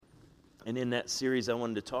And in that series, I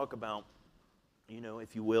wanted to talk about,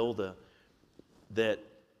 if you will, that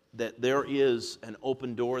there is an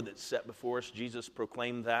open door that's set before us. Jesus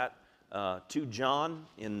proclaimed that to John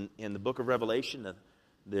in the book of Revelation.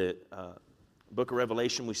 The book of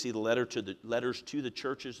Revelation, we see the letters to the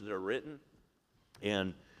churches that are written.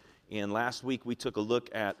 And last week, we took a look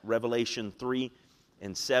at Revelation 3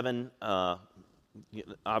 and 7,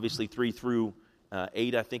 obviously 3 through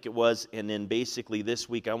 8, I think it was. And then basically this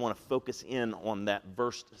week, I want to focus in on that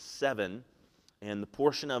verse 7 and the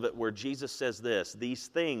portion of it where Jesus says this: "These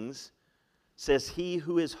things says he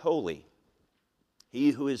who is holy, he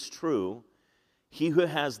who is true, he who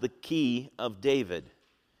has the key of David,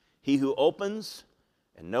 he who opens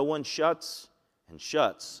and no one shuts, and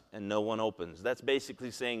shuts and no one opens." That's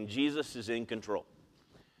basically saying Jesus is in control.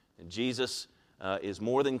 And Jesus is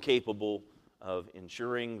more than capable of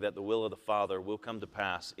ensuring that the will of the Father will come to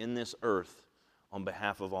pass in this earth on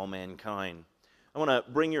behalf of all mankind. I want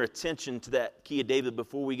to bring your attention to that key of David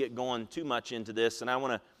before we get going too much into this, and I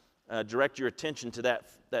want to direct your attention to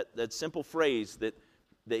that simple phrase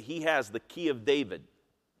that he has the key of David.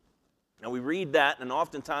 Now we read that, and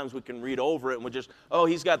oftentimes we can read over it, and we just,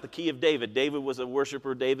 he's got the key of David. David was a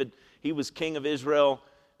worshiper. David, he was king of Israel.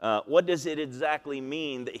 What does it exactly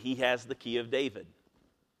mean that he has the key of David?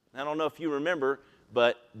 I don't know if you remember,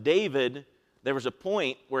 but David, there was a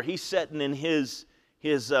point where he's sitting in his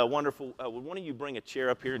wonderful... would one of you bring a chair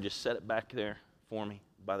up here and just set it back there for me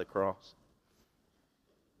by the cross?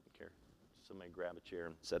 Okay. Somebody grab a chair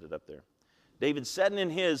and set it up there. David's sitting in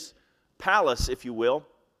his palace, if you will.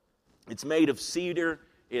 It's made of cedar.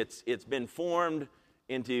 It's been formed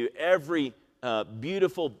into every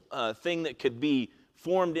beautiful thing that could be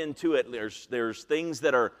formed into it. There's things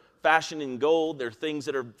that are fashioned in gold. There are things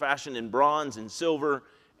that are fashioned in bronze and silver,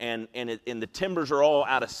 and the timbers are all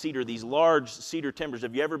out of cedar, these large cedar timbers.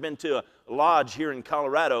 Have you ever been to a lodge here in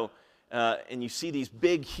Colorado, and you see these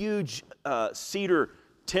big, huge cedar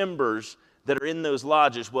timbers that are in those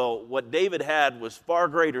lodges? Well, what David had was far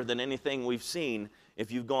greater than anything we've seen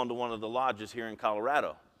if you've gone to one of the lodges here in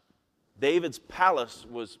Colorado. David's palace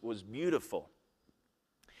was beautiful.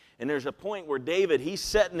 And there's a point where David, he's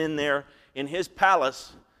sitting in there in his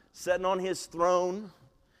palace, sitting on his throne,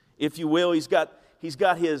 if you will. He's got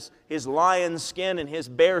his lion skin and his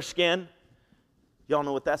bear skin. Y'all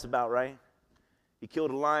know what that's about, right? He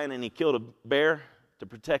killed a lion and he killed a bear to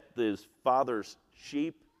protect his father's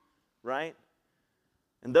sheep, right?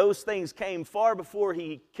 And those things came far before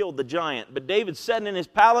he killed the giant. But David's sitting in his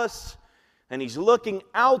palace, and he's looking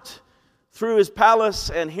out through his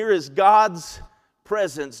palace, and here is God's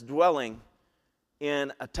presence dwelling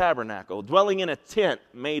in a tabernacle, dwelling in a tent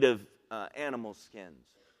made of animal skins.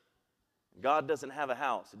 God doesn't have a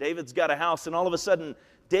house. David's got a house, and all of a sudden,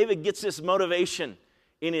 David gets this motivation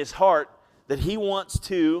in his heart that he wants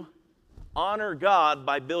to honor God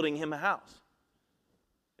by building him a house.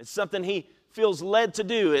 It's something he feels led to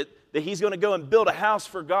do, that he's going to go and build a house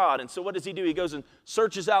for God. And so what does he do? He goes and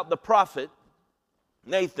searches out the prophet,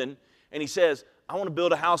 Nathan, and he says, "I want to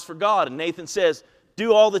build a house for God." And Nathan says,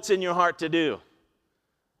 "Do all that's in your heart to do."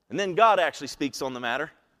 And then God actually speaks on the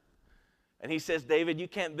matter. And he says, "David, you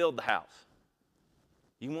can't build the house.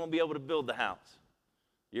 You won't be able to build the house.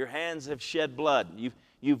 Your hands have shed blood.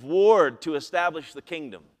 You've warred to establish the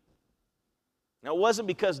kingdom." Now, it wasn't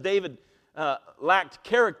because David lacked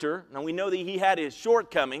character. Now, we know that he had his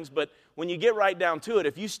shortcomings, but when you get right down to it,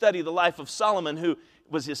 if you study the life of Solomon, who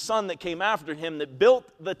was his son that came after him, that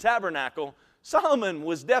built the tabernacle, Solomon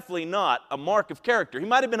was definitely not a mark of character. He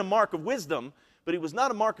might have been a mark of wisdom, but he was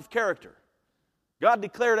not a mark of character. God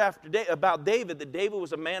declared about David that David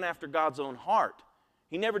was a man after God's own heart.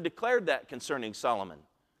 He never declared that concerning Solomon.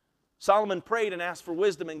 Solomon prayed and asked for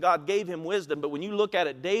wisdom, and God gave him wisdom. But when you look at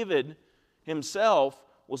it, David himself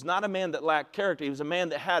was not a man that lacked character. He was a man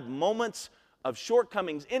that had moments of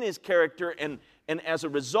shortcomings in his character, and as a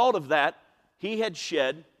result of that, he had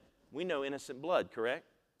shed, we know, innocent blood, correct?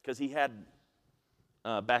 Because he had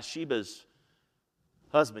Bathsheba's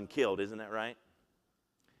husband killed, isn't that right?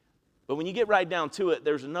 But when you get right down to it,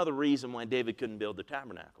 there's another reason why David couldn't build the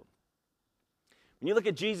tabernacle. When you look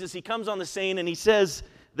at Jesus, he comes on the scene and he says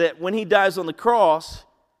that when he dies on the cross,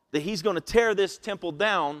 that he's going to tear this temple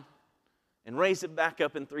down and raise it back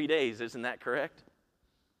up in 3 days. Isn't that correct?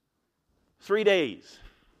 3 days.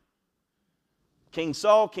 King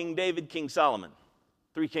Saul, King David, King Solomon.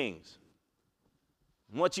 3 kings.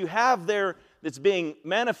 And what you have there that's being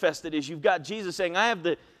manifested is you've got Jesus saying, "I have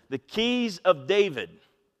the keys of David.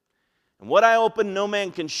 And what I open, no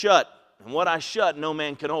man can shut. And what I shut, no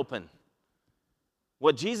man can open."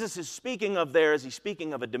 What Jesus is speaking of there is he's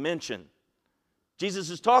speaking of a dimension.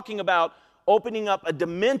 Jesus is talking about opening up a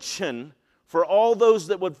dimension for all those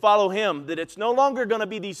that would follow him, that it's no longer going to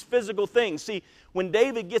be these physical things. See, when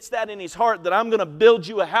David gets that in his heart, that I'm going to build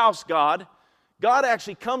you a house, God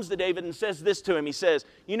actually comes to David and says this to him. He says,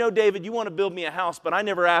 you know, David, you want to build me a house, but I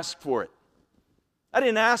never asked for it. I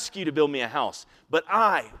didn't ask you to build me a house, but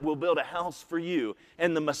I will build a house for you,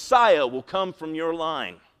 and the Messiah will come from your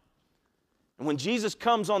line. And when Jesus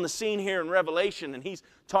comes on the scene here in Revelation, and he's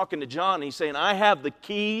talking to John, and he's saying, I have the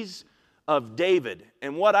keys of David,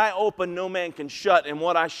 and what I open no man can shut, and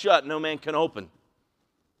what I shut no man can open.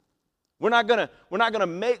 We're not gonna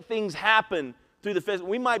make things happen through the physical.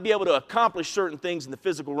 We might be able to accomplish certain things in the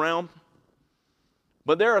physical realm,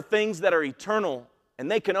 but there are things that are eternal, and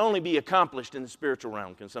they can only be accomplished in the spiritual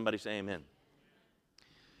realm. Can somebody say amen?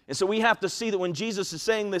 And so we have to see that when Jesus is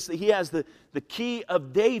saying this, that he has the key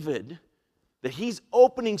of David, that he's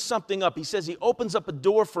opening something up. He says he opens up a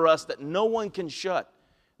door for us that no one can shut.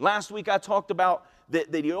 Last week I talked about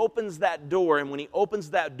that he opens that door, and when he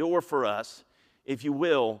opens that door for us, if you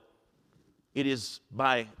will, it is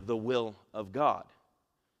by the will of God.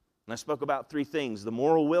 And I spoke about three things: the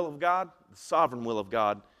moral will of God, the sovereign will of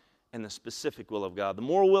God, and the specific will of God. The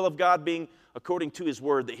moral will of God being according to his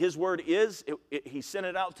word, that his word is, he sent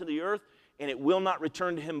it out to the earth, and it will not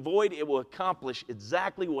return to him void. It will accomplish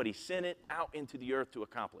exactly what he sent it out into the earth to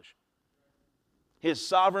accomplish. His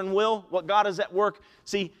sovereign will, what God is at work.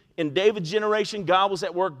 See, in David's generation, God was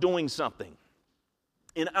at work doing something.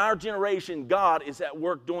 In our generation, God is at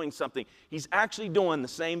work doing something. He's actually doing the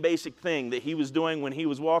same basic thing that he was doing when he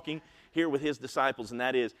was walking here with his disciples, and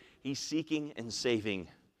that is, he's seeking and saving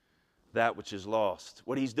that which is lost.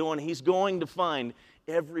 What he's doing, he's going to find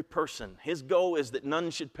every person. His goal is that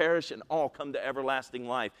none should perish and all come to everlasting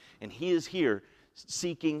life. And he is here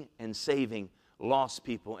seeking and saving lost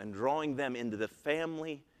people and drawing them into the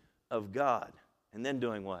family of God. And then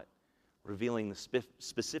doing what? Revealing the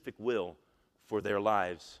specific will for their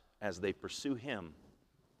lives. As they pursue him,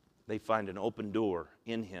 they find an open door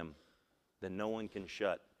in him that no one can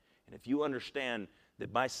shut. And if you understand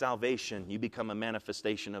that by salvation you become a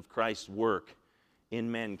manifestation of Christ's work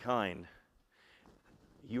in mankind,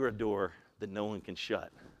 you're a door that no one can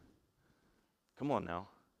shut. Come on now.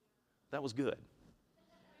 That was good.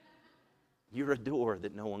 You're a door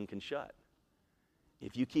that no one can shut.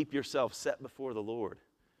 If you keep yourself set before the Lord,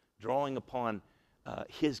 drawing upon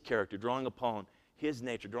his character, drawing upon his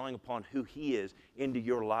nature, drawing upon who he is into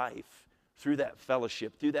your life, through that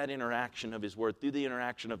fellowship, through that interaction of his word, through the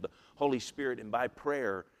interaction of the Holy Spirit, and by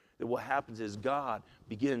prayer, that what happens is God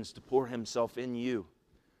begins to pour himself in you.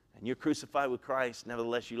 And you're crucified with Christ,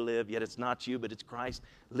 nevertheless you live, yet it's not you, but it's Christ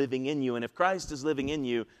living in you. And if Christ is living in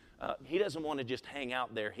you, he doesn't want to just hang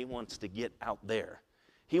out there. He wants to get out there.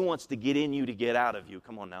 He wants to get in you to get out of you.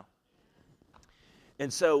 Come on now.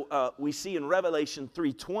 And so we see in Revelation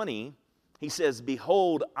 3:20, he says,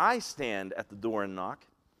 behold, I stand at the door and knock.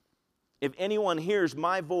 If anyone hears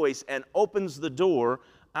my voice and opens the door,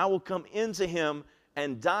 I will come into him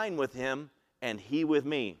and dine with him, and he with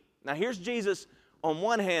me. Now here's Jesus on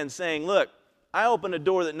one hand saying, look, I open a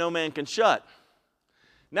door that no man can shut.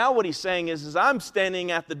 Now what he's saying is I'm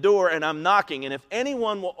standing at the door and I'm knocking, and if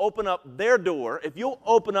anyone will open up their door, if you'll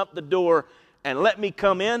open up the door and let me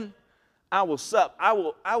come in, I will sup. I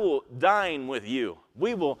will dine with you.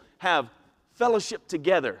 We will have fellowship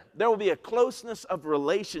together. There will be a closeness of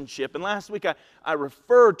relationship. And last week I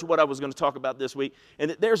referred to what I was going to talk about this week,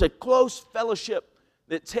 and that there's a close fellowship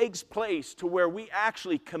that takes place to where we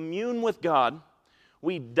actually commune with God.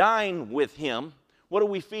 We dine with him. What are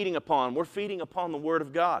we feeding upon? We're feeding upon the Word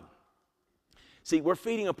of God. See, we're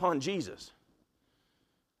feeding upon Jesus.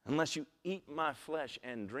 Unless you eat my flesh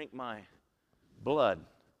and drink my blood.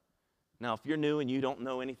 Now, if you're new and you don't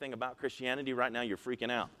know anything about Christianity right now, you're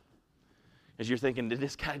freaking out. As you're thinking, did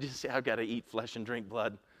this guy just say I've got to eat flesh and drink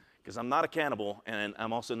blood? Because I'm not a cannibal and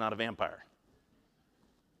I'm also not a vampire.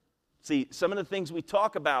 See, some of the things we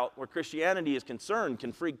talk about where Christianity is concerned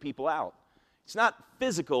can freak people out. It's not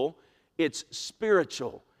physical, it's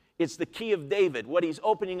spiritual. It's the key of David. What he's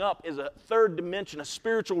opening up is a third dimension, a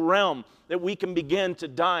spiritual realm that we can begin to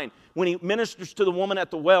dine. When he ministers to the woman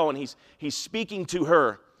at the well and he's speaking to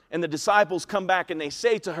her, and the disciples come back and they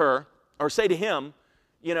say to her, or say to him,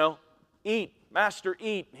 you know, eat, Master,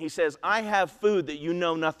 eat. He says, I have food that you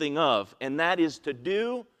know nothing of, and that is to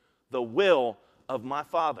do the will of my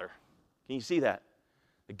Father. Can you see that?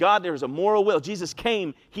 God, there is a moral will. Jesus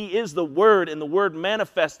came, he is the Word, and the Word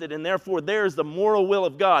manifested, and therefore there is the moral will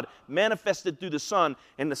of God manifested through the Son,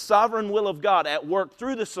 and the sovereign will of God at work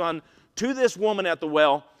through the Son to this woman at the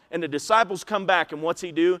well, and the disciples come back, and what's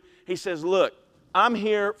he do? He says, look, I'm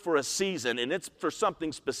here for a season, and it's for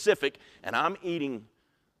something specific, and I'm eating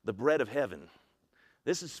the bread of heaven.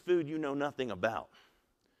 This is food you know nothing about,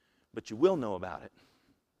 but you will know about it.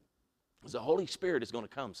 Because the Holy Spirit is going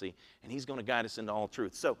to come, see, and He's going to guide us into all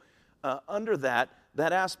truth. So under that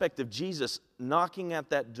aspect of Jesus knocking at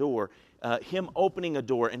that door, Him opening a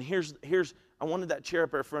door, and here's I wanted that chair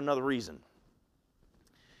up there for another reason.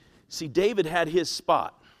 See, David had his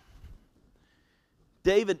spot.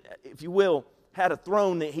 David, if you will, had a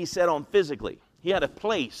throne that he sat on physically. He had a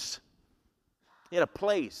place. He had a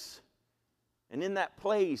place. And in that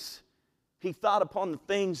place, he thought upon the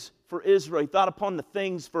things for Israel. He thought upon the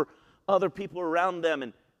things for other people around them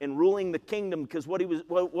and ruling the kingdom, because what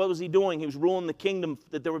was he doing? He was ruling the kingdom,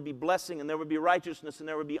 that there would be blessing and there would be righteousness and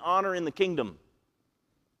there would be honor in the kingdom.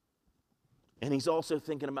 And he's also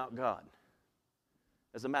thinking about God.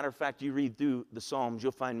 As a matter of fact, you read through the Psalms,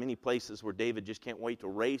 you'll find many places where David just can't wait to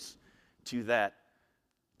race to that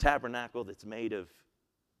tabernacle that's made of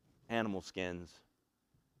animal skins.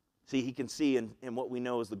 See, he can see in what we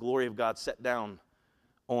know as the glory of God set down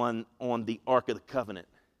on the Ark of the Covenant.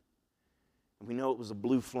 And we know it was a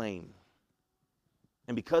blue flame.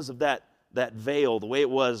 And because of that veil, the way it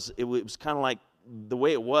was kind of like, the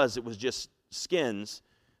way it was just skins.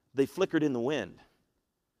 They flickered in the wind.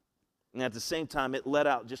 And at the same time, it let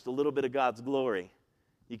out just a little bit of God's glory.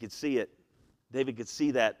 You could see it. David could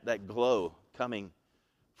see that glow coming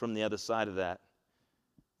from the other side of that.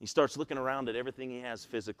 He starts looking around at everything he has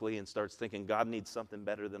physically and starts thinking, God needs something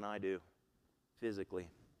better than I do physically.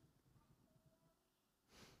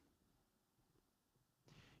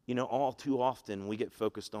 You know, all too often we get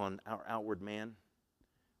focused on our outward man.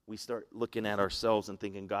 We start looking at ourselves and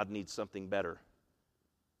thinking God needs something better,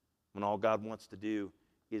 when all God wants to do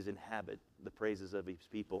is inhabit the praises of His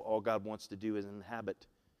people. All God wants to do is inhabit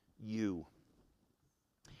you.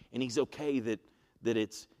 And He's okay that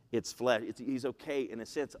it's flesh. He's okay in a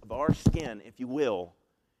sense of our skin, if you will.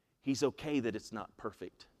 He's okay that it's not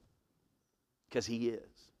perfect, because He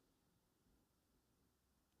is.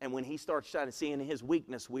 And when He starts trying to see in His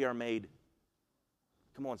weakness, we are made.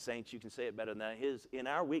 Come on, saints, you can say it better than that. In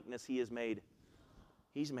our weakness, He's made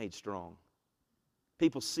strong.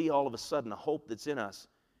 People see all of a sudden a hope that's in us.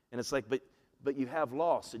 And it's like, but you have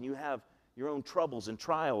loss and you have your own troubles and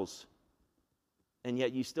trials. And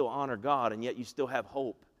yet you still honor God, and yet you still have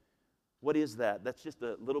hope. What is that? That's just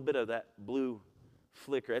a little bit of that blue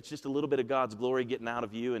flicker. It's just a little bit of God's glory getting out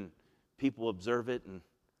of you, and people observe it. And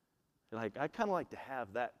they're like, I kind of like to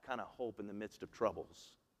have that kind of hope in the midst of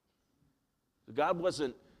troubles. God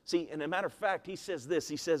wasn't, see, and as a matter of fact, He says this.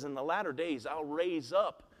 He says, in the latter days, I'll raise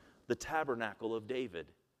up the tabernacle of David.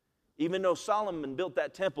 Even though Solomon built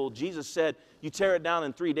that temple, Jesus said, you tear it down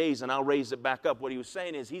in 3 days and I'll raise it back up. What He was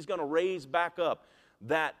saying is He's going to raise back up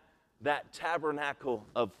that tabernacle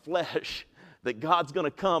of flesh, that God's going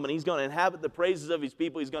to come and He's going to inhabit the praises of His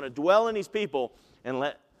people. He's going to dwell in His people and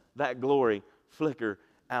let that glory flicker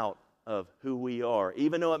out of who we are.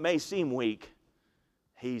 Even though it may seem weak,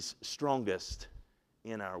 He's strongest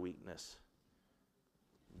in our weakness.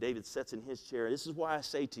 David sits in his chair. This is why I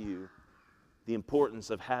say to you the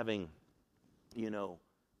importance of having,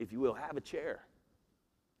 if you will, have a chair.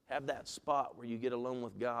 Have that spot where you get alone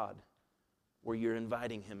with God, where you're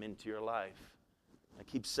inviting Him into your life. I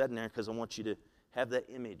keep sitting there because I want you to have that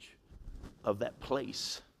image of that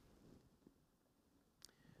place.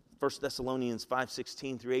 1 Thessalonians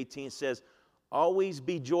 5:16 through 18 says, always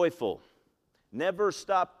be joyful. Never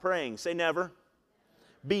stop praying. Say never.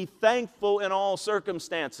 Be thankful in all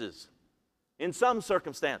circumstances. In some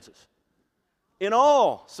circumstances. In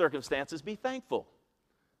all circumstances, be thankful.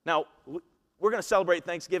 Now, we're going to celebrate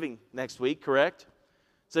Thanksgiving next week, correct?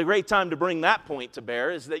 It's a great time to bring that point to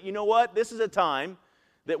bear, is that, you know what? This is a time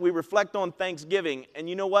that we reflect on Thanksgiving. And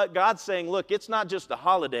you know what? God's saying, look, it's not just a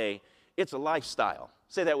holiday, it's a lifestyle.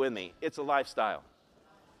 Say that with me. It's a lifestyle.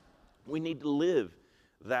 We need to live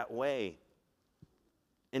that way.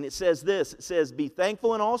 And it says this, it says, be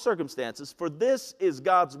thankful in all circumstances, for this is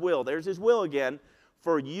God's will. There's His will again,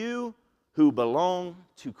 for you who belong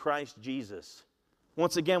to Christ Jesus.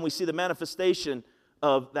 Once again, we see the manifestation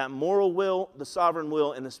of that moral will, the sovereign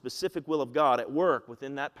will, and the specific will of God at work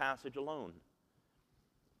within that passage alone.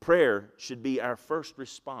 Prayer should be our first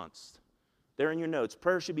response. There in your notes,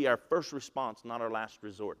 prayer should be our first response, not our last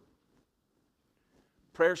resort.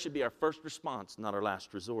 Prayer should be our first response, not our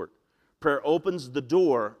last resort. Prayer opens the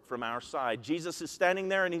door from our side. Jesus is standing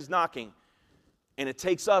there and He's knocking. And it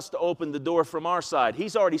takes us to open the door from our side.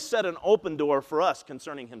 He's already set an open door for us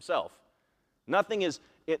concerning Himself. Nothing is,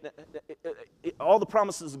 all the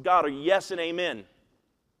promises of God are yes and amen.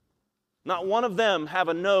 Not one of them have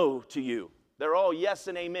a no to you. They're all yes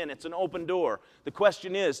and amen. It's an open door. The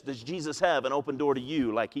question is, does Jesus have an open door to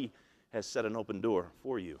you like he has set an open door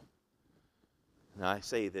for you? And I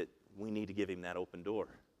say that we need to give him that open door.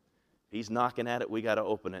 He's knocking at it, we got to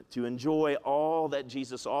open it. To enjoy all that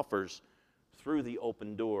Jesus offers through the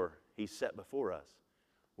open door he set before us,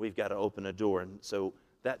 we've got to open a door. And so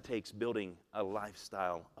that takes building a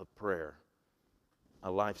lifestyle of prayer.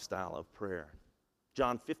 A lifestyle of prayer.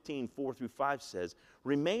 John 15:4-5 says,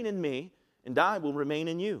 "Remain in me, and I will remain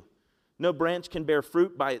in you. No branch can bear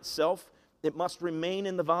fruit by itself. It must remain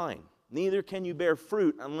in the vine. Neither can you bear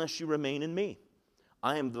fruit unless you remain in me.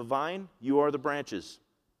 I am the vine, you are the branches.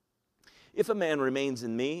 If a man remains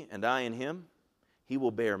in me, and I in him, he will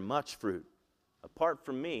bear much fruit. Apart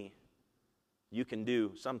from me, you can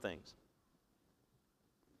do some things."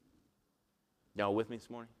 Y'all with me this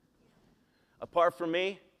morning? Apart from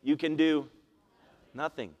me, you can do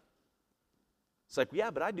nothing. It's like,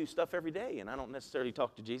 yeah, but I do stuff every day, and I don't necessarily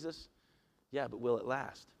talk to Jesus. Yeah, but will it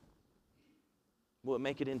last? Will it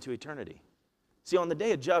make it into eternity? See, on the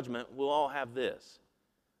day of judgment, we'll all have this.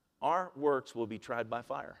 Our works will be tried by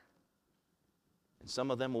fire. And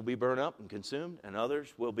some of them will be burned up and consumed, and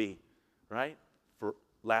others will be, right, for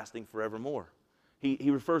lasting forevermore.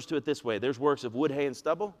 He refers to it this way. There's works of wood, hay, and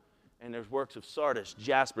stubble, and there's works of sardius,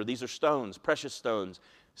 jasper. These are stones, precious stones,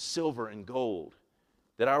 silver and gold.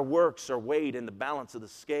 That our works are weighed in the balance of the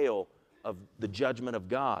scale of the judgment of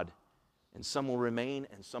God. And some will remain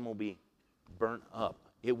and some will be burnt up.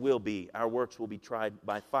 It will be. Our works will be tried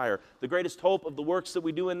by fire. The greatest hope of the works that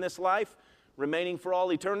we do in this life, remaining for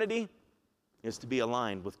all eternity, is to be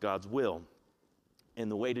aligned with God's will.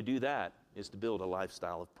 And the way to do that is to build a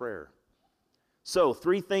lifestyle of prayer. So,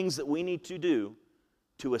 3 things that we need to do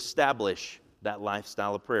to establish that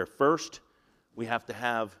lifestyle of prayer. First, we have to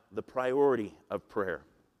have the priority of prayer.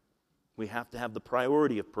 We have to have the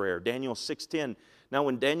priority of prayer. Daniel 6:10. "Now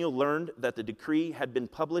when Daniel learned that the decree had been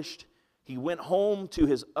published, he went home to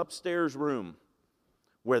his upstairs room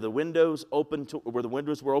where the windows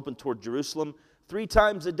were open toward Jerusalem. 3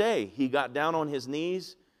 times a day he got down on his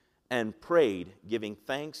knees and prayed, giving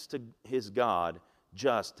thanks to his God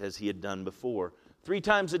just as he had done before." 3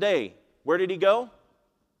 times a day. Where did he go?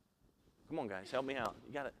 Come on, guys, help me out.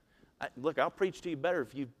 You got it. Look, I'll preach to you better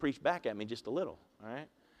if you preach back at me just a little, all right?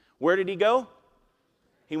 Where did he go?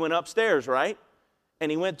 He went upstairs, right?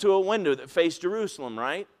 And he went to a window that faced Jerusalem,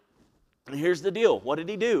 right? And here's the deal. What did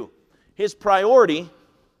he do? His priority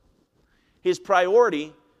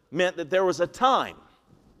meant that there was a time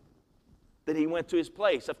that he went to his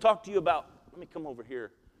place. I've talked to you about, let me come over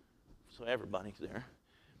here so everybody's there.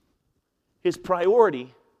 His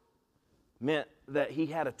priority meant that he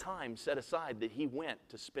had a time set aside that he went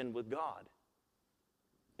to spend with God.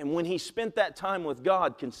 And when he spent that time with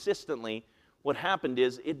God consistently, what happened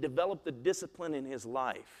is it developed a discipline in his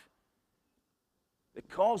life that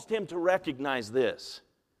caused him to recognize this,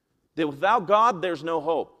 that without God, there's no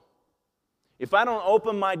hope. If I don't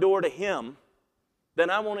open my door to him, then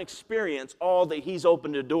I won't experience all that he's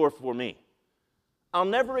opened the door for me. I'll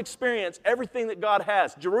never experience everything that God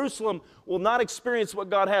has. Jerusalem will not experience what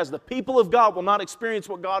God has. The people of God will not experience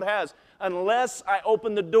what God has unless I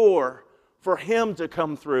open the door for him to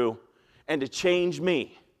come through and to change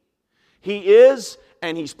me. He is,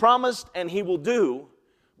 and he's promised, and he will do,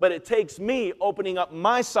 but it takes me opening up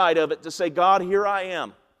my side of it to say, God, here I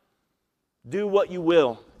am. Do what you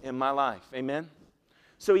will in my life. Amen?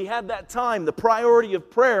 So he had that time. The priority of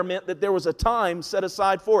prayer meant that there was a time set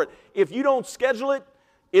aside for it. If you don't schedule it,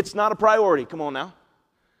 it's not a priority. Come on now.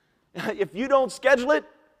 If you don't schedule it,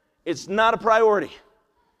 it's not a priority.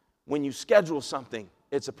 When you schedule something,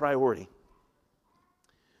 it's a priority.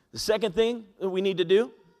 The second thing that we need to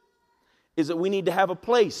do is that we need to have a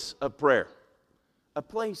place of prayer. A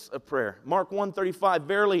place of prayer. Mark 1:35,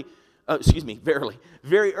 verily,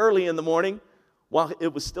 very early in the morning, while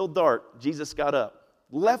it was still dark, Jesus got up,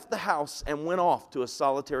 left the house, and went off to a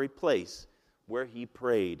solitary place where he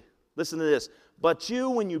prayed. Listen to this. But you,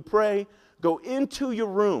 when you pray, go into your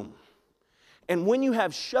room, and when you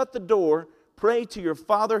have shut the door, pray to your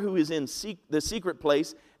Father who is in the secret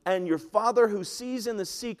place, and your Father who sees in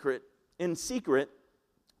secret,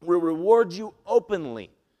 will reward you openly.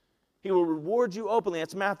 He will reward you openly.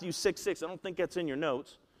 That's Matthew 6:6. I don't think that's in your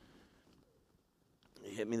notes.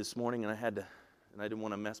 It hit me this morning, and I didn't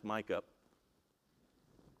want to mess Mike up.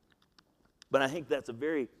 But I think that's a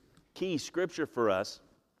very key scripture for us.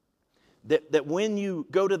 That when you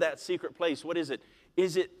go to that secret place, what is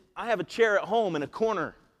it? I have a chair at home in a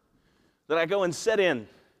corner that I go and sit in.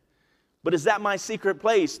 But is that my secret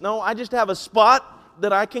place? No, I just have a spot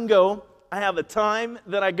that I can go I have a time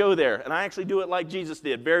that I go there, and I actually do it like Jesus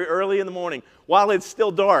did, very early in the morning, while it's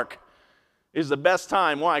still dark. Is the best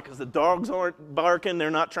time. Why? Because the dogs aren't barking.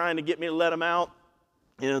 They're not trying to get me to let them out.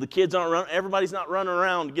 The kids aren't running. Everybody's not running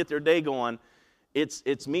around to get their day going.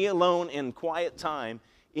 It's me alone in quiet time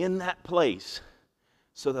in that place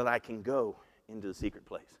so that I can go into the secret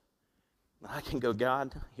place. I can go,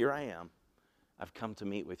 God, here I am. I've come to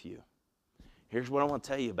meet with you. Here's what I want to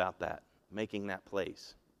tell you about that, making that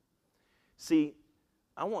place. See,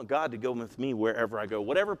 I want God to go with me wherever I go.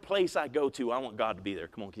 Whatever place I go to, I want God to be there.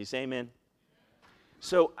 Come on, can you say amen?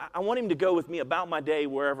 So I want him to go with me about my day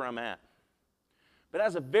wherever I'm at. But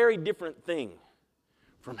that's a very different thing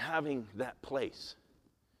from having that place.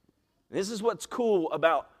 And this is what's cool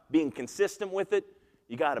about being consistent with it.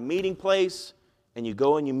 You got a meeting place, and you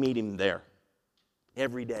go and you meet him there.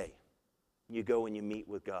 Every day, you go and you meet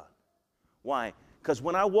with God. Why? Because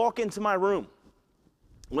when I walk into my room,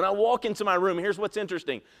 here's what's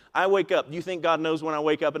interesting. I wake up. Do you think God knows when I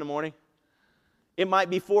wake up in the morning? It might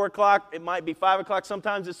be 4 o'clock. It might be 5 o'clock.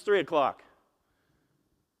 Sometimes it's 3 o'clock.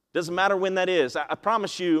 Doesn't matter when that is. I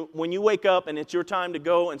promise you, when you wake up and it's your time to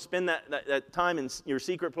go and spend that time in your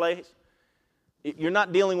secret place, you're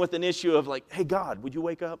not dealing with an issue of like, hey, God, would you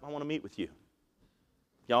wake up? I want to meet with you.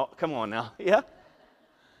 Y'all, come on now. Yeah?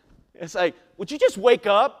 It's like, would you just wake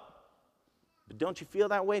up? But don't you feel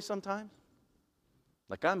that way sometimes?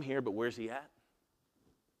 Like, I'm here, but where's he at?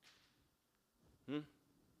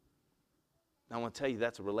 I want to tell you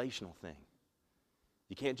that's a relational thing.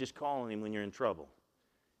 You can't just call on him when you're in trouble.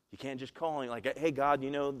 You can't just call him like, hey, God,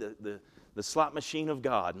 the slot machine of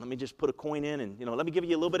God. Let me just put a coin in and, let me give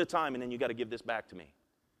you a little bit of time and then you got to give this back to me.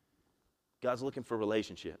 God's looking for a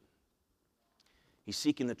relationship. He's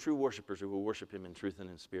seeking the true worshipers who will worship him in truth and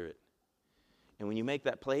in spirit. And when you make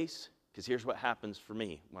that place, because here's what happens for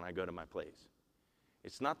me when I go to my place.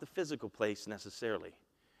 It's not the physical place necessarily.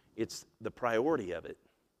 It's the priority of it.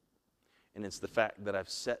 And it's the fact that I've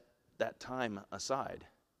set that time aside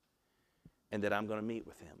and that I'm going to meet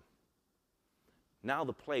with him. Now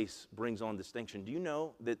the place brings on distinction. Do you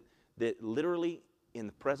know that literally in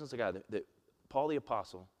the presence of God, that Paul the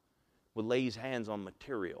Apostle would lay his hands on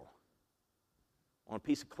material, on a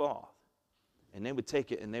piece of cloth, and they would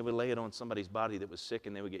take it and they would lay it on somebody's body that was sick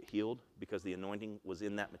and they would get healed because the anointing was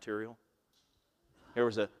in that material? There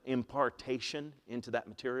was an impartation into that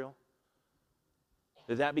material.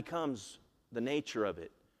 That becomes the nature of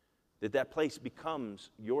it. That place becomes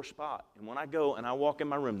your spot. And when I go and I walk in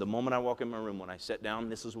my room, the moment I walk in my room, when I sit down,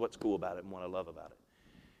 this is what's cool about it and what I love about it.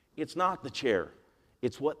 It's not the chair.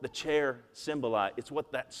 It's what the chair symbolizes. It's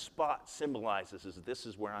what that spot symbolizes, is this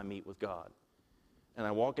is where I meet with God. And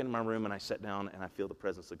I walk into my room and I sit down and I feel the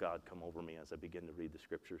presence of God come over me as I begin to read the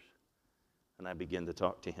scriptures. And I begin to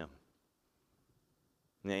talk to him.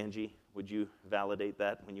 And Angie, would you validate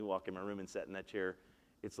that when you walk in my room and sit in that chair?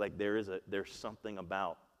 It's like there's something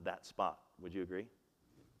about that spot. Would you agree?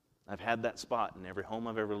 I've had that spot in every home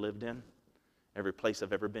I've ever lived in, every place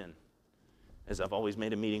I've ever been, as I've always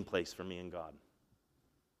made a meeting place for me and God.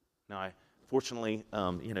 Now, fortunately,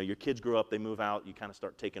 your kids grow up, they move out, you kind of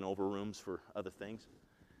start taking over rooms for other things.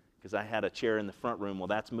 Because I had a chair in the front room. Well,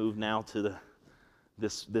 that's moved now to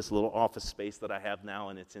this little office space that I have now,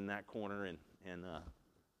 and it's in that corner, and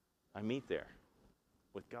I meet there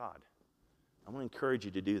with God. I want to encourage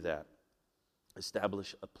you to do that.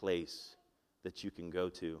 Establish a place that you can go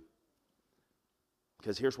to.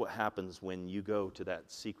 Because here's what happens when you go to that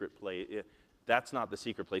secret place. That's not the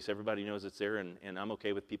secret place. Everybody knows it's there, and I'm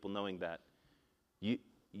okay with people knowing that. You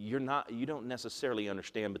don't necessarily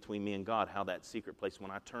understand between me and God how that secret place,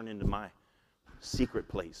 when I turn into my secret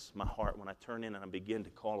place, my heart, when I turn in and I begin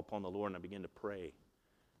to call upon the Lord and I begin to pray.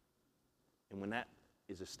 And when that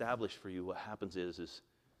is established for you, what happens is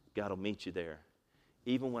God will meet you there.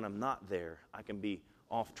 Even when I'm not there, I can be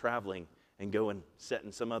off traveling and go and sit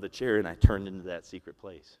in some other chair and I turn into that secret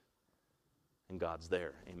place. And God's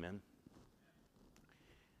there. Amen.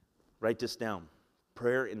 Write this down.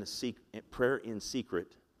 Prayer in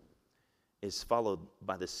secret is followed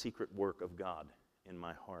by the secret work of God in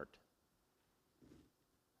my heart.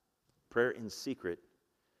 Prayer in secret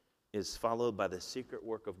is followed by the secret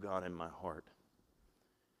work of God in my heart.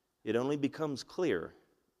 It only becomes clear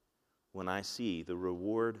when I see the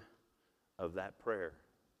reward of that prayer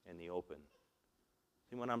in the open.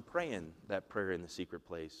 See, when I'm praying that prayer in the secret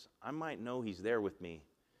place, I might know he's there with me,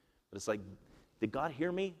 but it's like, did God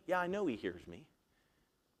hear me? Yeah, I know he hears me.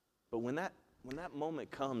 But when that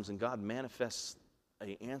moment comes and God manifests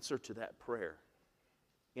an answer to that prayer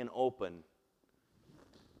in open,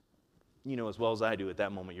 as well as I do at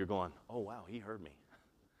that moment, you're going, oh, wow, he heard me.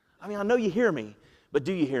 I mean, I know you hear me, but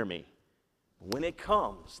do you hear me? When it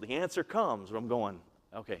comes, the answer comes, where I'm going,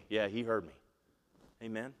 okay, yeah, he heard me.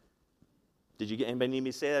 Amen. Anybody need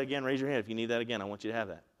me to say that again? Raise your hand if you need that again. I want you to have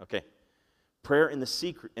that. Okay. Prayer in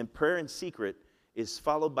secret is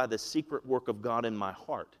followed by the secret work of God in my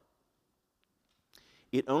heart.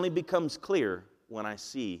 It only becomes clear when I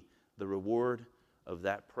see the reward of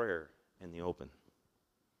that prayer in the open.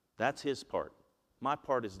 That's his part. My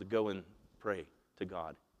part is to go and pray to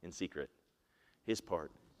God in secret. His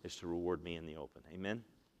part is to reward me in the open. Amen?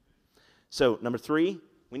 So, number 3,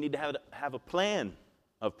 we need to have a plan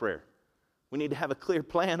of prayer. We need to have a clear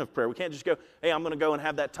plan of prayer. We can't just go, hey, I'm going to go and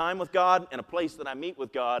have that time with God and a place that I meet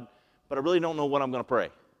with God, but I really don't know what I'm going to pray.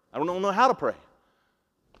 I don't know how to pray.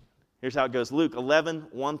 Here's how it goes. Luke 11,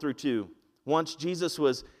 1 through 2. Once Jesus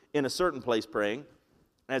was in a certain place praying.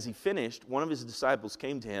 As he finished, one of his disciples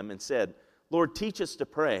came to him and said, Lord, teach us to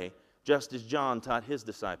pray, just as John taught his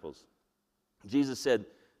disciples. Jesus said,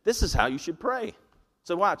 this is how you should pray.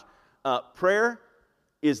 So watch. Prayer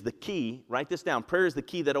is the key. Write this down. Prayer is the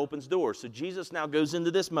key that opens doors. So Jesus now goes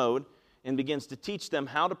into this mode and begins to teach them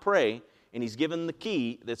how to pray, and he's given the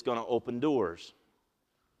key that's going to open doors.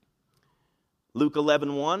 Luke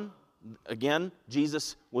 11:1, again,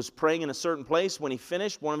 Jesus was praying in a certain place. When he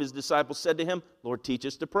finished, one of his disciples said to him, Lord, teach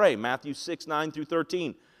us to pray. Matthew 6, 9 through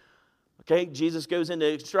 13. Okay, Jesus goes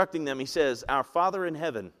into instructing them. He says, Our Father in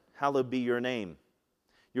heaven, hallowed be your name.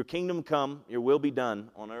 Your kingdom come, your will be done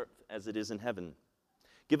on earth as it is in heaven.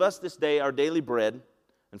 Give us this day our daily bread,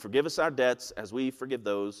 and forgive us our debts as we forgive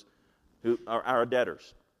those who are our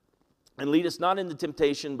debtors. And lead us not into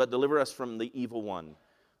temptation, but deliver us from the evil one.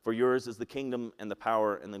 For yours is the kingdom and the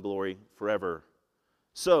power and the glory forever.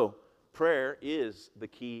 So, prayer is the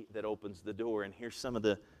key that opens the door. And here's some of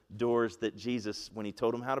the doors that Jesus, when he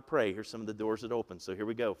told them how to pray, here's some of the doors that open. So here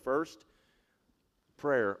we go. First,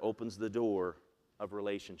 prayer opens the door of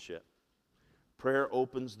relationship. Prayer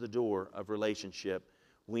opens the door of relationship.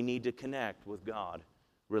 We need to connect with God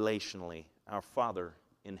relationally. Our Father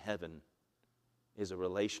in heaven is a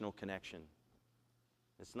relational connection.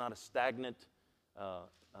 It's not a stagnant,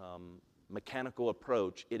 mechanical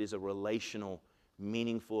approach. It is a relational,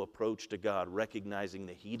 meaningful approach to God, recognizing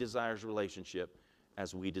that he desires relationship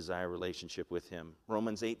as we desire relationship with him.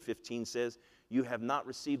 Romans 8:15 says, you have not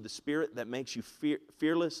received the spirit that makes you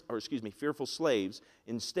fearful slaves.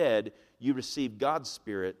 Instead, you received God's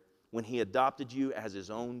Spirit when he adopted you as his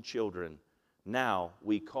own children. Now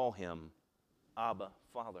we call him Abba,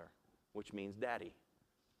 Father, which means Daddy.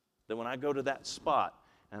 That when I go to that spot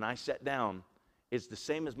and I sit down, it's the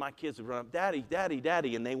same as my kids would run up, Daddy, Daddy,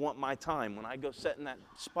 Daddy, and they want my time. When I go sit in that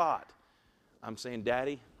spot, I'm saying,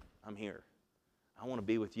 Daddy, I'm here. I want to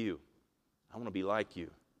be with you. I want to be like you.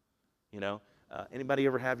 You know, anybody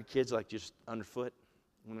ever have your kids like just underfoot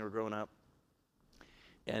when they were growing up?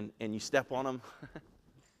 And you step on them?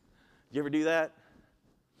 You ever do that?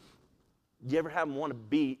 You ever have them want to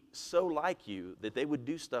be so like you that they would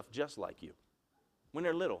do stuff just like you? When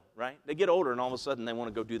they're little, right? They get older and all of a sudden they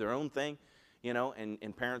want to go do their own thing, you know,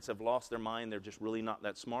 and parents have lost their mind. They're just really not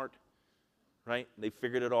that smart, right? They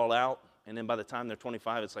figured it all out, and then by the time they're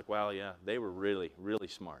 25, it's like, wow, yeah, they were really, really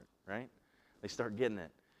smart, right? They start getting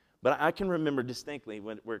it. But I can remember distinctly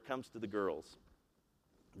where it comes to the girls.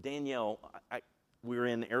 Danielle, we were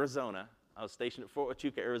in Arizona. I was stationed at Fort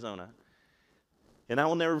Huachuca, Arizona. And I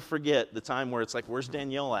will never forget the time where it's like, where's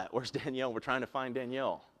Danielle at? Where's Danielle? We're trying to find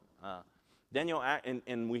Danielle. Danielle,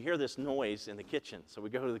 and we hear this noise in the kitchen. So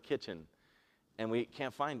we go to the kitchen, and we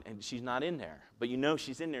can't find, and she's not in there. But you know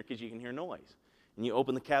she's in there because you can hear noise. And you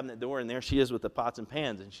open the cabinet door, and there she is with the pots and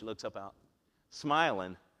pans, and she looks up out,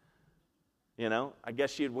 smiling. You know, I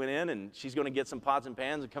guess she had went in, and she's going to get some pots and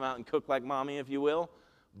pans and come out and cook like mommy, if you will.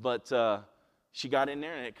 But she got in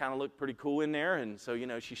there, and it kind of looked pretty cool in there, and so, you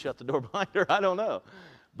know, she shut the door behind her. I don't know.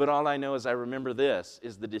 But all I know is I remember this,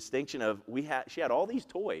 is the distinction of she had all these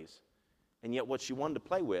toys, and yet what she wanted to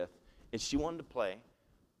play with is she wanted to play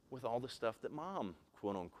with all the stuff that mom,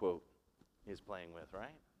 quote unquote, is playing with, right?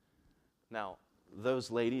 Now,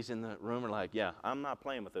 those ladies in the room are like, yeah, I'm not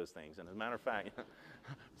playing with those things. And as a matter of fact,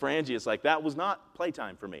 for Angie, it's like, that was not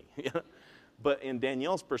playtime for me. But in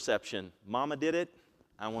Danielle's perception, mama did it,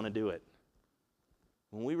 I want to do it.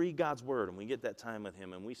 When we read God's word and we get that time with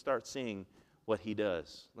him and we start seeing what he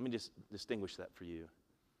does, let me just distinguish that for you.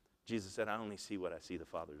 Jesus said, I only see what I see the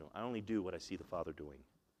Father doing. I only do what I see the Father doing.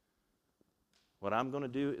 What I'm going to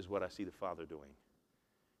do is what I see the Father doing.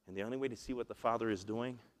 And the only way to see what the Father is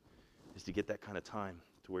doing is to get that kind of time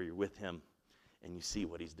to where you're with him and you see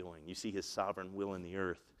what he's doing. You see his sovereign will in the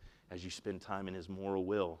earth as you spend time in his moral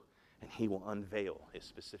will, and he will unveil his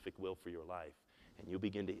specific will for your life, and you'll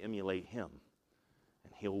begin to emulate him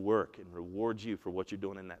And He'll work and reward you for what you're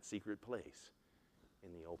doing in that secret place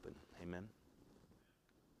in the open. Amen.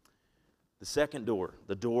 The second door,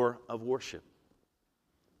 the door of worship.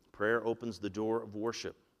 Prayer opens the door of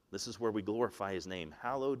worship. This is where we glorify His name.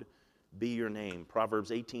 Hallowed be your name. Proverbs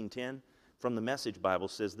 18:10 from the Message Bible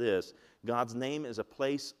says this: God's name is a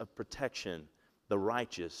place of protection. The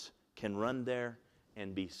righteous can run there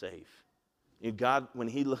and be safe. God, when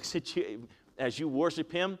He looks at you, as you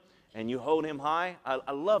worship Him and you hold Him high,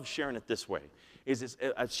 I love sharing it this way.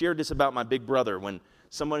 I've shared this about my big brother. When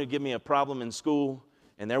someone would give me a problem in school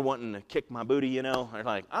and they're wanting to kick my booty, they're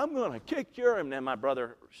like, I'm going to kick your, and then my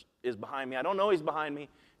brother is behind me. I don't know he's behind me.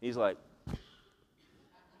 He's like, and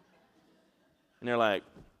they're like,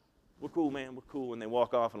 we're cool, man, we're cool. And they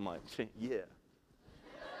walk off, and I'm like, yeah.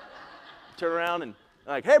 Turn around and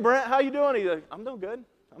like, hey, Brent, how you doing? He's like, I'm doing good.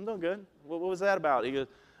 What was that about?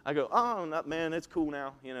 I go, oh, not, man, it's cool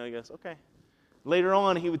now. He goes, okay. Later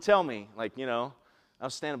on, he would tell me, like, I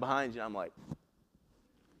was standing behind you, I'm like,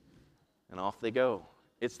 and off they go.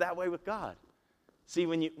 It's that way with God. See,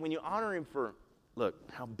 when you honor Him for, look,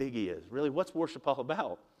 how big He is. Really, what's worship all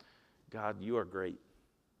about? God, you are great,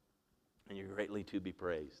 and you're greatly to be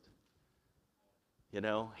praised.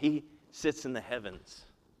 He sits in the heavens.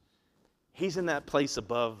 He's in that place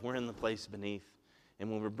above. We're in the place beneath. And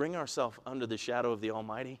when we bring ourselves under the shadow of the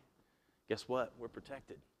Almighty, guess what? We're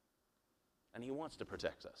protected. And He wants to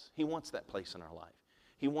protect us. He wants that place in our life.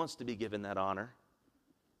 He wants to be given that honor.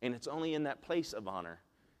 And it's only in that place of honor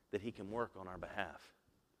that He can work on our behalf.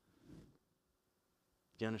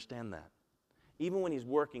 Do you understand that? Even when He's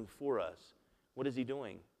working for us, what is He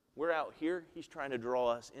doing? We're out here. He's trying to draw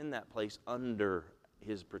us in that place under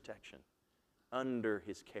His protection, under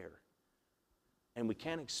His care. And we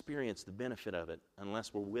can't experience the benefit of it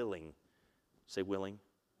unless we're willing. Say willing.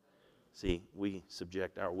 See, we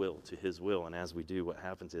subject our will to His will, and as we do, what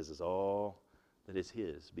happens is all that is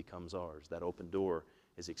His becomes ours. That open door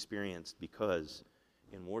is experienced because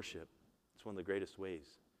in worship, it's one of the greatest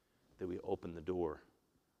ways that we open the door.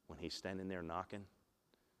 When He's standing there knocking,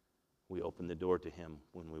 we open the door to Him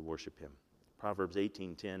when we worship Him. Proverbs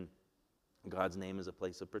 18:10, God's name is a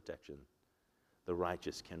place of protection. The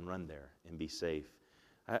righteous can run there and be safe.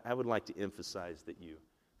 I would like to emphasize that you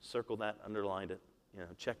circle that, underline it,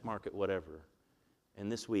 check mark it, whatever.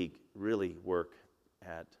 And this week, really work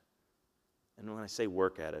at, and when I say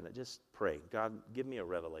work at it, I just pray, God, give me a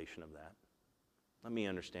revelation of that. Let me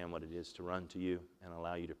understand what it is to run to You and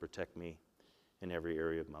allow You to protect me in every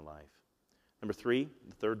area of my life. Number 3,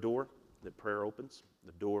 the third door that prayer opens,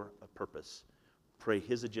 the door of purpose. Pray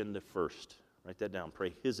His agenda first. Write that down.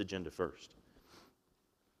 Pray His agenda first.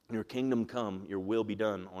 Your kingdom come, Your will be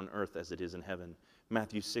done on earth as it is in heaven.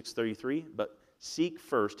 Matthew 6:33, but seek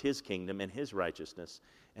first His kingdom and His righteousness,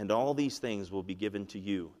 and all these things will be given to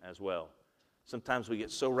you as well. Sometimes we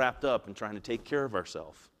get so wrapped up in trying to take care of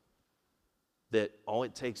ourselves that all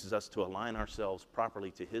it takes is us to align ourselves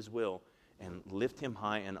properly to His will and lift Him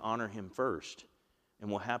high and honor Him first.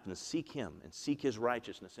 And what happens is seek Him and seek His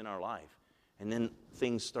righteousness in our life. And then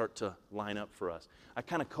things start to line up for us. I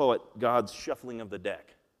kind of call it God's shuffling of the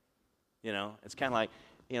deck. It's kind of like,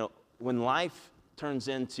 when life turns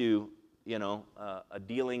into, a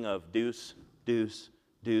dealing of deuce, deuce,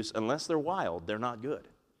 deuce, unless they're wild, they're not good.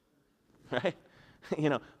 Right?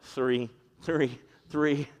 3, 3,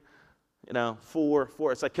 3, 4,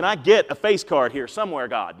 4. It's like, can I get a face card here somewhere,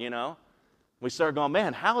 God, We start going,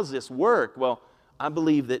 man, how does this work? Well, I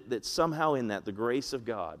believe that somehow in that, the grace of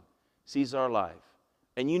God sees our life.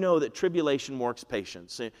 And that tribulation works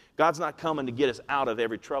patience. God's not coming to get us out of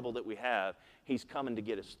every trouble that we have. He's coming to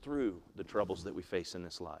get us through the troubles that we face in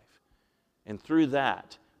this life. And through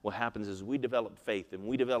that, what happens is we develop faith and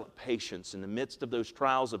we develop patience in the midst of those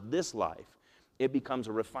trials of this life. It becomes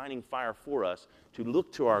a refining fire for us to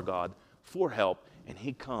look to our God for help, and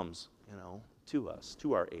He comes, to us,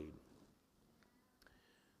 to our aid.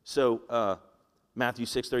 So, Matthew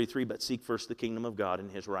 6:33, but seek first the kingdom of God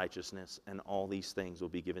and His righteousness, and all these things will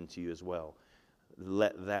be given to you as well.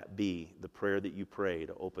 Let that be the prayer that you pray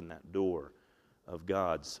to open that door of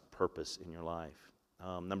God's purpose in your life.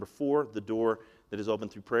 Number 4, the door that is open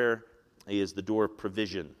through prayer is the door of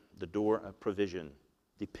provision. The door of provision.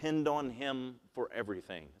 Depend on Him for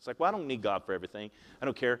everything. It's like, well, I don't need God for everything. I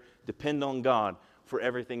don't care. Depend on God for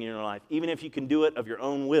everything in your life. Even if you can do it of your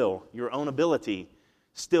own will, your own ability,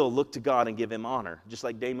 still look to God and give Him honor. Just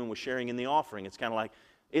like Damon was sharing in the offering. It's kind of like,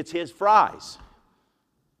 it's His fries.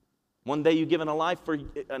 One day you give an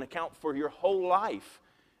account for your whole life.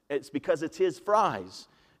 It's because it's His fries.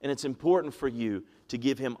 And it's important for you to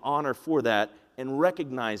give Him honor for that and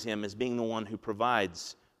recognize Him as being the one who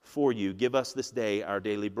provides for you. Give us this day our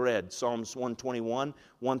daily bread. Psalms 121,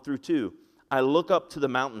 1 through 2. I look up to the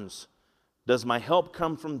mountains. Does my help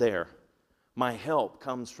come from there? My help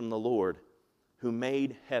comes from the Lord, who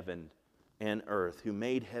made heaven and earth. Who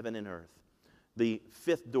made heaven and earth. The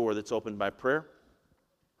fifth door that's opened by prayer,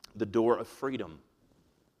 the door of freedom.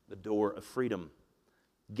 The door of freedom.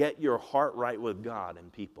 Get your heart right with God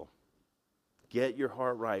and people. Get your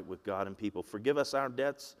heart right with God and people. Forgive us our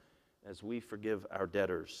debts as we forgive our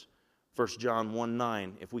debtors. 1 John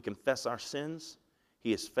 1:9, if we confess our sins,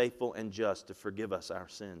 He is faithful and just to forgive us our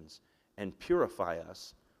sins and purify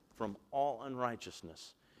us from all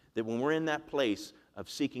unrighteousness. That when we're in that place of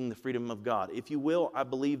seeking the freedom of God, if you will, I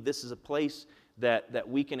believe this is a place that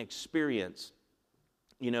we can experience,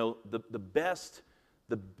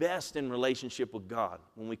 the best in relationship with God.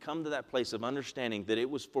 When we come to that place of understanding that it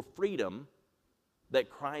was for freedom that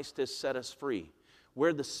Christ has set us free.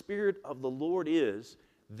 Where the Spirit of the Lord is,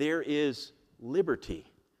 there is liberty.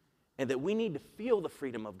 And that we need to feel the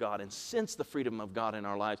freedom of God and sense the freedom of God in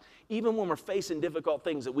our lives. Even when we're facing difficult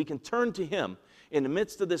things, that we can turn to Him in the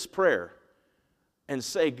midst of this prayer and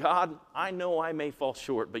say, God, I know I may fall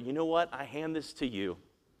short, but you know what? I hand this to you.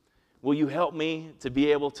 Will you help me to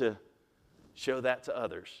be able to show that to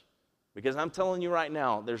others? Because I'm telling you right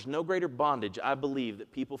now, there's no greater bondage, I believe,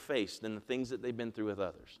 that people face than the things that they've been through with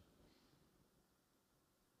others.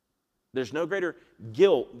 There's no greater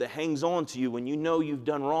guilt that hangs on to you when you know you've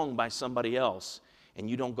done wrong by somebody else and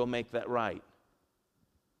you don't go make that right.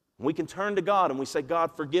 We can turn to God and we say,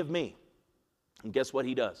 God, forgive me. And guess what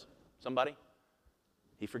He does? Somebody?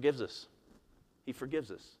 He forgives us. He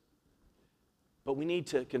forgives us. But we need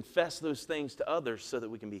to confess those things to others so that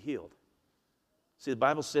we can be healed. See, the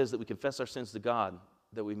Bible says that we confess our sins to God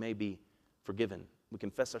that we may be forgiven. We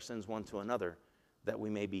confess our sins one to another that we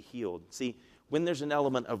may be healed. See, when there's an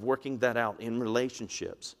element of working that out in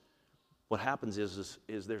relationships, what happens is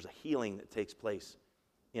there's a healing that takes place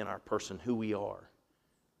in our person, who we are.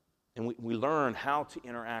 And we learn how to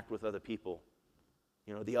interact with other people.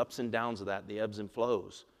 The ups and downs of that, the ebbs and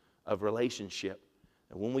flows of relationship.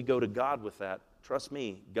 And when we go to God with that, trust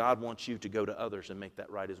me, God wants you to go to others and make that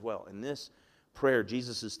right as well. In this prayer,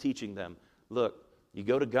 Jesus is teaching them, look, you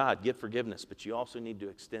go to God, get forgiveness, but you also need to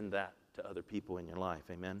extend that to other people in your life.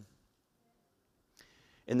 Amen?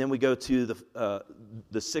 And then we go to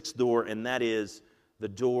the sixth door, and that is the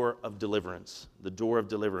door of deliverance. The door of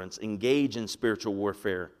deliverance. Engage in spiritual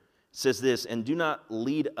warfare. It says this, and do not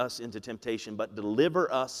lead us into temptation, but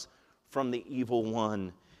deliver us from the evil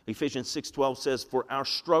one. Ephesians 6:12 says, for our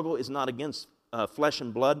struggle is not against flesh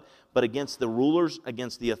and blood, but against the rulers,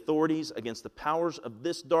 against the authorities, against the powers of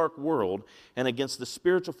this dark world, and against the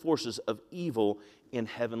spiritual forces of evil in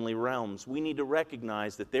heavenly realms. We need to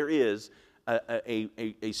recognize that there is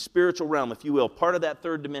a spiritual realm, if you will, part of that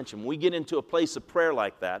third dimension. When we get into a place of prayer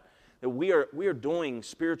like that we are doing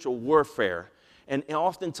spiritual warfare. And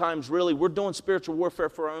oftentimes, really, we're doing spiritual warfare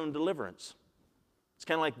for our own deliverance. It's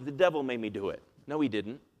kind of like the devil made me do it. No, he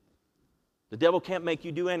didn't. The devil can't make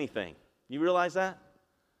you do anything. You realize that?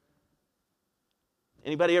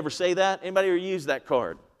 Anybody ever say that? Anybody ever use that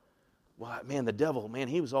card? Well, man, the devil, man,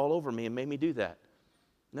 he was all over me and made me do that.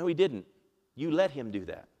 No, he didn't. You let him do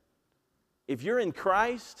that. If you're in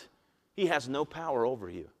Christ, he has no power over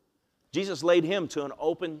you. Jesus laid him to an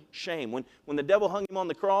open shame. When the devil hung him on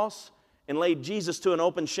the cross and laid Jesus to an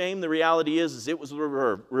open shame, the reality is it was the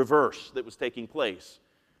reverse that was taking place.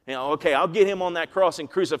 Okay, I'll get him on that cross and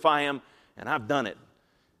crucify him, and I've done it.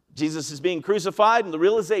 Jesus is being crucified, and the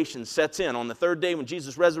realization sets in. On the third day when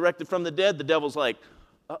Jesus resurrected from the dead, the devil's like,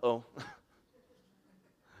 uh-oh,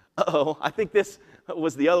 I think this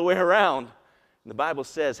was the other way around. And the Bible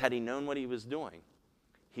says, had he known what he was doing,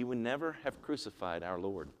 he would never have crucified our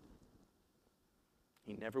Lord.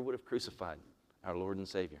 He never would have crucified our Lord and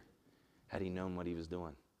Savior had he known what he was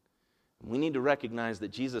doing. And we need to recognize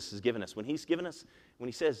that Jesus has given us. When he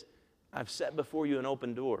says, I've set before you an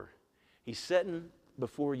open door, he's setting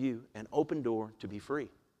before you an open door to be free.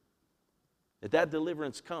 That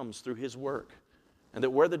deliverance comes through his work. And that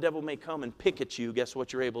where the devil may come and pick at you, guess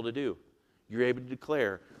what you're able to do? You're able to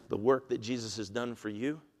declare the work that Jesus has done for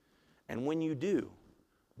you. And when you do,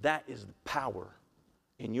 that is the power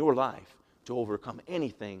in your life to overcome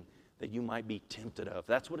anything that you might be tempted of.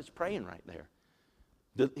 That's what it's praying right there.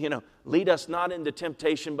 Lead us not into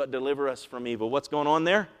temptation, but deliver us from evil. What's going on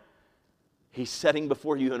there? He's setting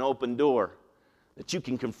before you an open door that you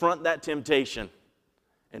can confront that temptation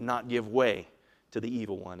and not give way to the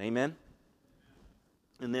evil one. Amen?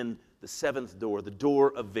 And then the seventh door, the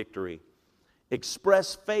door of victory.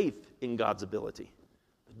 Express faith in God's ability.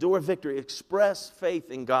 The door of victory. Express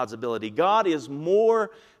faith in God's ability. God is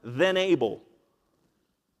more than able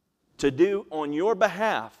to do on your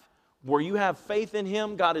behalf. Where you have faith in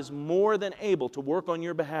Him, God is more than able to work on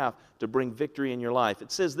your behalf to bring victory in your life.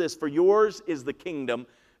 It says this, "For yours is the kingdom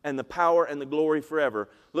and the power and the glory forever."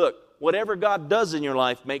 Look, whatever God does in your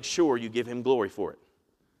life, make sure you give Him glory for it.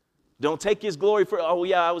 Don't take His glory for, "Oh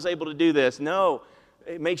yeah, I was able to do this." No,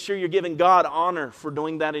 make sure you're giving God honor for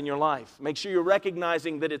doing that in your life. Make sure you're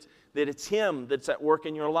recognizing that it's Him that's at work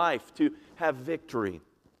in your life to have victory.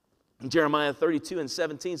 Jeremiah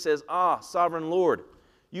 32:17 says, "Ah, sovereign Lord,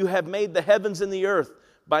 you have made the heavens and the earth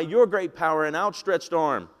by your great power and outstretched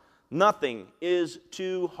arm. Nothing is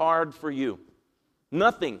too hard for you."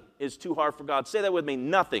 Nothing is too hard for God. Say that with me.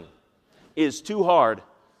 Nothing is too hard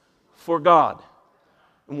for God.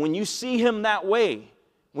 And when you see Him that way,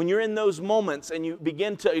 when you're in those moments and you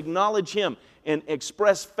begin to acknowledge Him and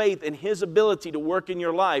express faith in His ability to work in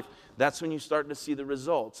your life, that's when you start to see the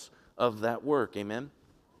results of that work. Amen?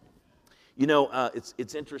 You know,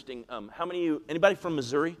 it's interesting. How many of you, anybody from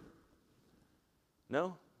Missouri?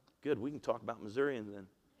 No? Good, we can talk about Missourians then.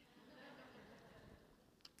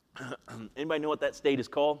 Anybody know what that state is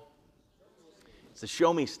called? It's the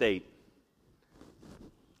Show Me State.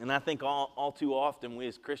 And I think all too often we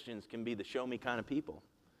as Christians can be the show me kind of people.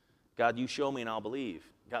 God, you show me and I'll believe.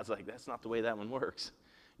 God's like, that's not the way that one works.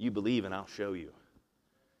 You believe and I'll show you.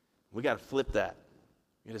 We got to flip that.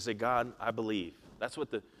 You got to say, God, I believe. That's what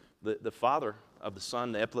the father of the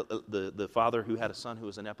son, the father who had a son who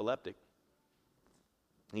was an epileptic.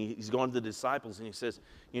 He's going to the disciples and he says,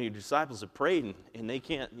 your disciples have prayed and they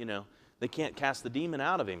can't cast the demon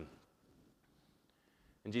out of him.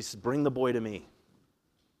 And Jesus says, bring the boy to me.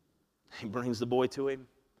 He brings the boy to him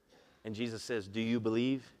and Jesus says, do you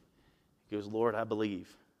believe? He goes, Lord, I believe.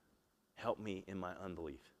 Help me in my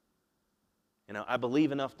unbelief. I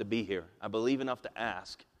believe enough to be here. I believe enough to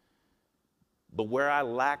ask. But where I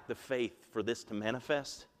lack the faith for this to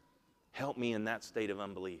manifest, help me in that state of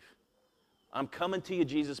unbelief. I'm coming to you,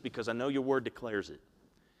 Jesus, because I know your word declares it.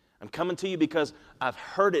 I'm coming to you because I've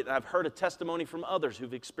heard it. I've heard a testimony from others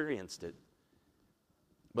who've experienced it.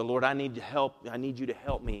 But Lord, I need help. I need you to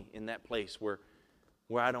help me in that place where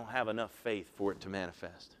I don't have enough faith for it to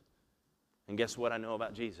manifest. And guess what I know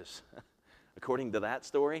about Jesus? According to that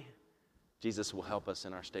story, Jesus will help us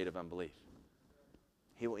in our state of unbelief.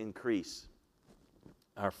 He will increase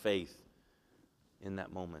our faith in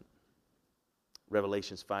that moment.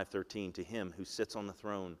 Revelations 5:13, to Him who sits on the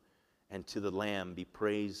throne and to the Lamb be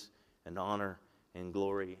praise and honor and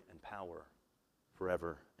glory and power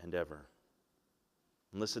forever and ever.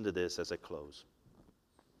 And listen to this as I close.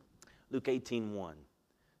 Luke 18:1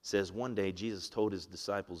 says, one day Jesus told His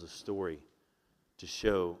disciples a story to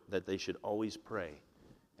show that they should always pray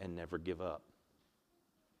and never give up.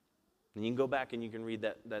 And you can go back and you can read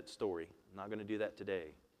that story. I'm not going to do that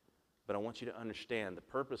today. But I want you to understand the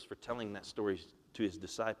purpose for telling that story to His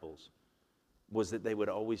disciples was that they would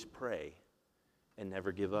always pray and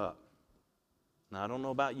never give up. Now, I don't know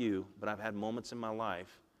about you, but I've had moments in my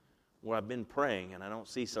life where I've been praying and I don't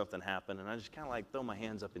see something happen and I just kind of like throw my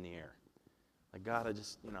hands up in the air. Like, God, I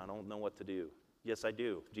just, I don't know what to do. Yes, I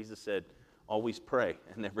do. Jesus said, always pray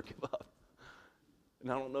and never give up.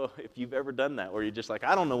 And I don't know if you've ever done that where you're just like,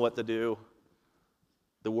 I don't know what to do.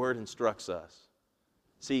 The Word instructs us.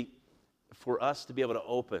 See, for us to be able to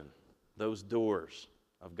open those doors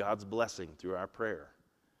of God's blessing through our prayer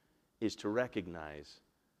is to recognize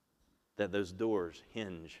that those doors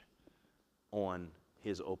hinge on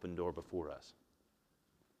His open door before us.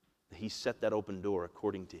 He set that open door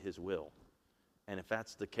according to His will. And if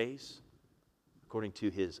that's the case, according to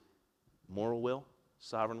His moral will,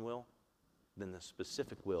 sovereign will, then the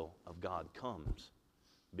specific will of God comes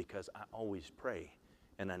because I always pray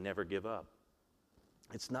and I never give up.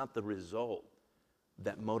 It's not the result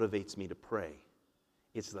that motivates me to pray.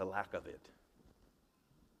 It's the lack of it.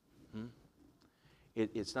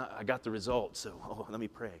 It's not, I got the result, so let me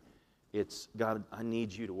pray. It's, God, I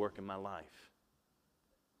need you to work in my life.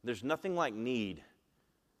 There's nothing like need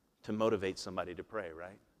to motivate somebody to pray,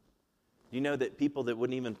 right? You know that people that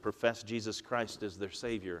wouldn't even profess Jesus Christ as their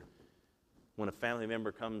Savior, when a family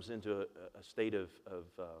member comes into a state of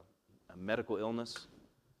a medical illness,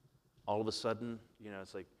 all of a sudden,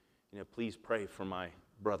 it's like, please pray for my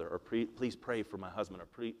brother, or please pray for my husband, or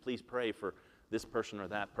please pray for this person or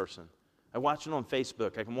that person. I watch it on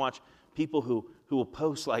Facebook. I can watch people who will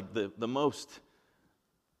post like the most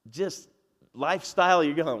just lifestyle.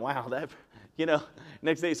 You're going, wow, that,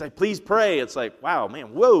 next day it's like, please pray. It's like, wow,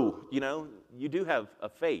 man, whoa, you do have a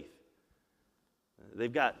faith.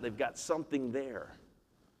 They've got something there.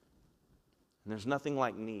 And And there's nothing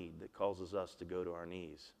like need that causes us to go to our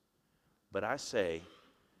knees. But I say,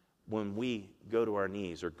 when we go to our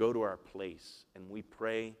knees or go to our place and we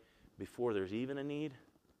pray before there's even a need,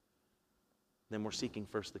 then we're seeking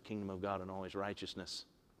first the kingdom of God and all His righteousness.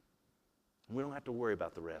 And we don't have to worry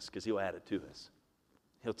about the rest because He'll add it to us.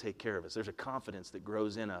 He'll take care of us. There's a confidence that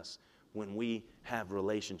grows in us when we have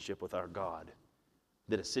relationship with our God.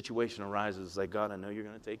 That a situation arises like, God, I know you're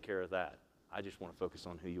going to take care of that. I just want to focus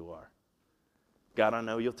on who you are. God, I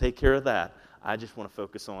know you'll take care of that. I just want to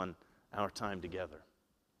focus on our time together.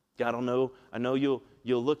 God, I know you'll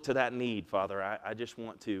look to that need, Father. I just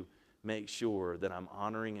want to make sure that I'm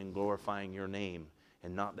honoring and glorifying your name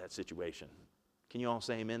and not that situation. Can you all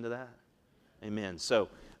say amen to that? Amen. So,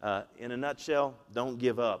 in a nutshell, don't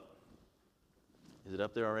give up. Is it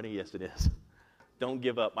up there already? Yes, it is. Don't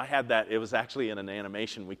give up. I had that. It was actually in an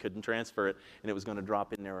animation. We couldn't transfer it, and it was going to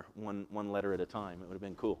drop in there one letter at a time. It would have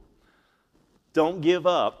been cool. Don't give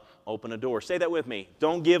up. Open a door. Say that with me.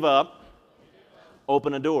 Don't give up.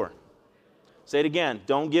 Open a door. Say it again.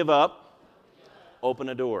 Don't give up. Open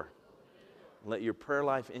a door. Let your prayer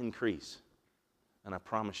life increase. And I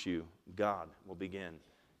promise you, God will begin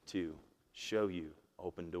to show you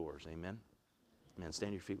open doors. Amen? Amen.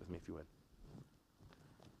 Stand to your feet with me if you would.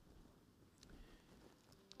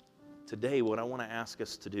 Today, what I want to ask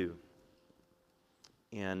us to do,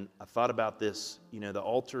 and I thought about this, the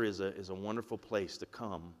altar is a wonderful place to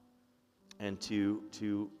come and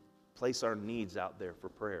to place our needs out there for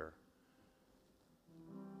prayer.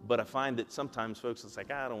 But I find that sometimes folks, it's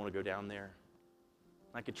like, I don't want to go down there.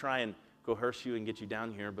 I could try and coerce you and get you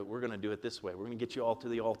down here, but we're going to do it this way. We're going to get you all to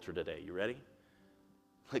the altar today. You ready?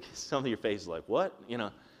 Like some of your faces like, what?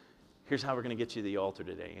 Here's how we're going to get you to the altar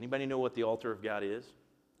today. Anybody know what the altar of God is?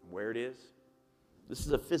 Where it is? This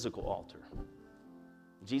is a physical altar.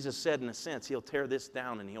 Jesus said, in a sense, He'll tear this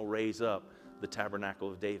down and He'll raise up the tabernacle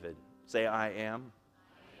of David. Say, I am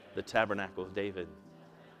the tabernacle of David.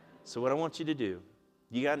 So what I want you to do,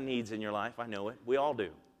 you got needs in your life. I know it. We all do.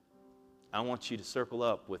 I want you to circle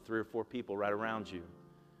up with 3 or 4 people right around you,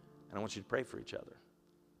 and I want you to pray for each other.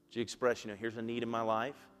 You express, here's a need in my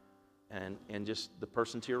life, and just the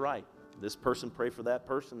person to your right. This person pray for that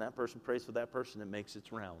person prays for that person, it makes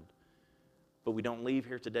its round. But we don't leave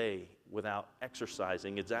here today without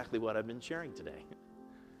exercising exactly what I've been sharing today,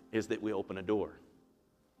 is that we open a door.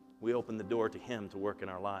 We open the door to Him to work in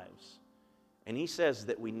our lives. And He says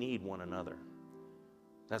that we need one another.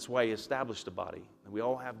 That's why He established a body. We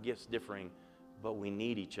all have gifts differing, but we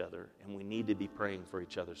need each other, and we need to be praying for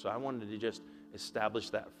each other. So I wanted to just establish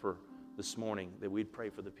that for this morning, that we'd pray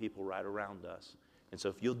for the people right around us. And so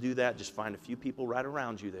if you'll do that, just find a few people right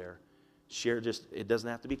around you there. Share it doesn't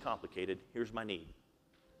have to be complicated. Here's my need.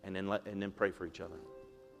 And then pray for each other.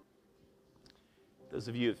 Those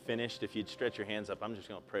of you who have finished, if you'd stretch your hands up, I'm just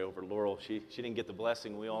going to pray over Laurel. She didn't get the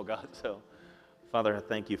blessing we all got. So, Father, I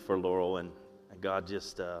thank you for Laurel and God,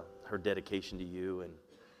 just her dedication to you, and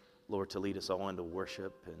Lord, to lead us all into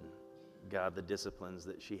worship, and God, the disciplines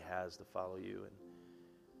that she has to follow you.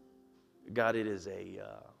 And God, it is a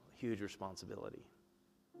huge responsibility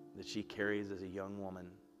that she carries as a young woman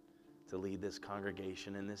to lead this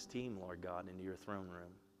congregation and this team, Lord God, into your throne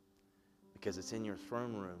room. Because it's in your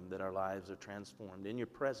throne room that our lives are transformed. In your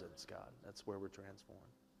presence, God, that's where we're transformed.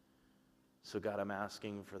 So God, I'm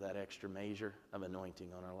asking for that extra measure of anointing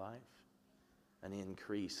on our life. An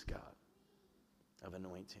increase, God, of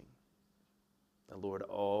anointing. The Lord,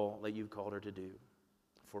 all that you've called her to do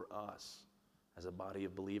for us as a body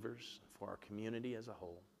of believers, for our community as a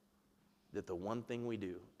whole, that the one thing we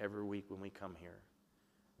do every week when we come here,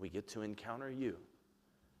 we get to encounter you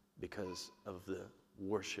because of the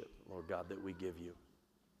worship, Lord God, that we give you.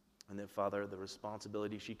 And that, Father, the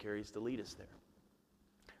responsibility she carries to lead us there.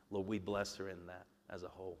 Lord, we bless her in that as a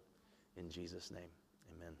whole. In Jesus' name,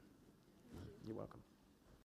 amen. You're welcome.